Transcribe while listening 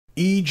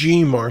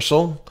E.G.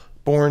 Marshall,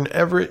 born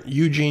Everett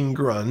Eugene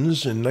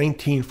Grunz in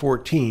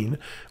 1914,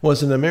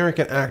 was an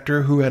American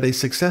actor who had a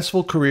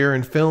successful career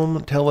in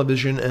film,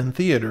 television, and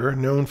theater.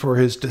 Known for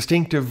his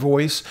distinctive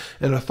voice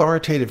and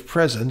authoritative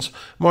presence,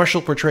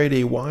 Marshall portrayed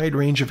a wide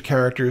range of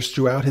characters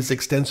throughout his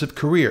extensive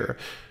career.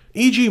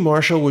 E.G.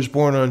 Marshall was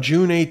born on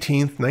June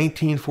 18,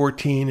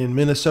 1914, in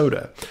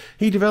Minnesota.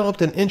 He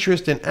developed an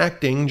interest in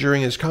acting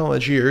during his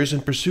college years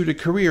and pursued a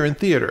career in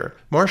theater.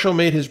 Marshall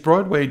made his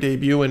Broadway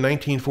debut in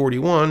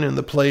 1941 in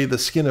the play The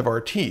Skin of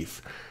Our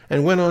Teeth,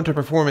 and went on to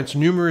perform its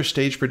numerous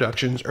stage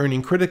productions,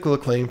 earning critical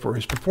acclaim for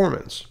his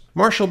performance.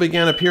 Marshall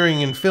began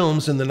appearing in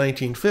films in the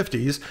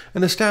 1950s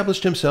and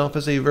established himself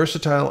as a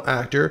versatile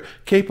actor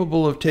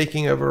capable of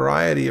taking a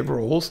variety of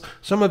roles.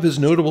 Some of his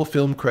notable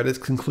film credits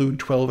include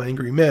 12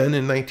 Angry Men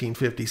in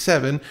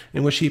 1957,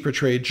 in which he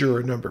portrayed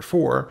Juror No.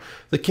 4,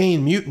 the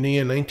Caine Mutiny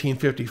in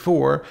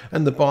 1954,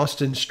 and the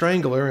Boston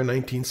Strangler in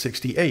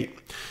 1968.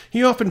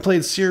 He often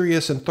played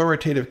serious and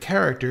authoritative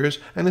characters,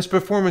 and his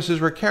performances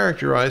were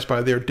characterized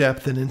by their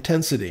depth and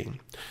intensity.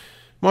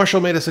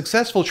 Marshall made a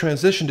successful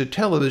transition to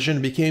television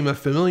and became a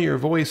familiar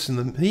voice in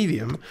the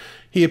medium.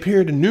 He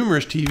appeared in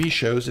numerous TV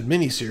shows and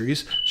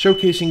miniseries,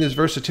 showcasing his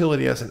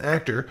versatility as an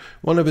actor.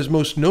 One of his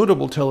most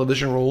notable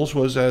television roles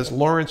was as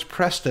Lawrence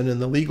Preston in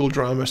the legal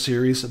drama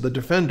series The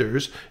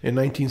Defenders in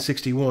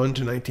 1961 to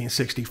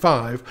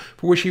 1965,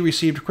 for which he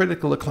received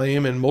critical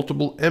acclaim and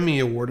multiple Emmy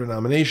Award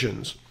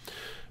nominations.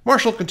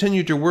 Marshall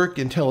continued to work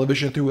in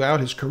television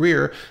throughout his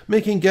career,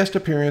 making guest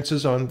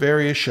appearances on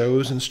various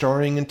shows and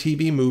starring in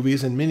TV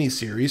movies and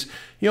miniseries.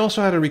 He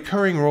also had a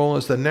recurring role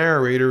as the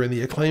narrator in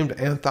the acclaimed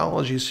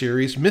anthology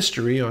series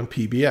Mystery on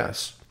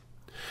PBS.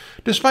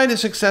 Despite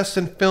his success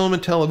in film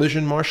and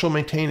television, Marshall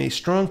maintained a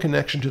strong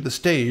connection to the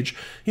stage.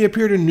 He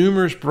appeared in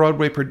numerous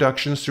Broadway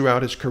productions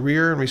throughout his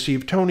career and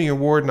received Tony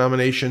Award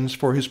nominations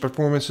for his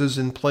performances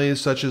in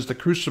plays such as The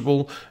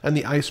Crucible and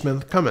The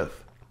Iceman Cometh.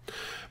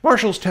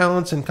 Marshall's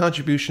talents and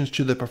contributions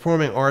to the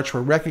performing arts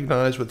were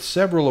recognized with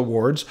several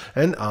awards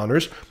and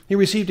honors. He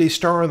received a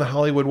star on the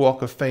Hollywood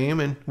Walk of Fame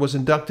and was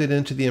inducted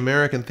into the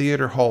American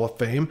Theater Hall of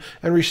Fame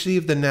and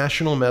received the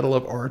National Medal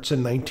of Arts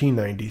in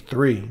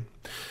 1993.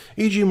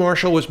 E.G.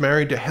 Marshall was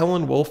married to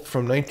Helen Wolfe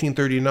from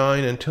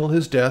 1939 until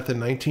his death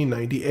in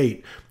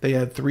 1998. They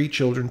had 3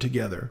 children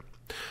together.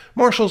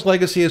 Marshall's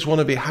legacy as one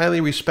of a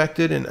highly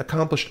respected and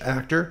accomplished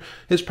actor.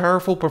 His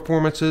powerful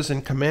performances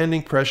and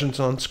commanding presence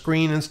on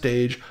screen and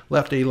stage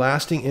left a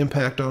lasting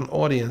impact on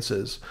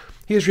audiences.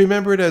 He is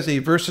remembered as a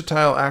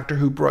versatile actor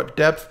who brought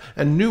depth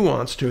and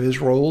nuance to his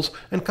roles,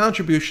 and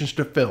contributions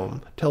to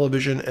film,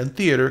 television, and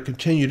theater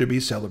continue to be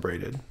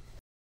celebrated.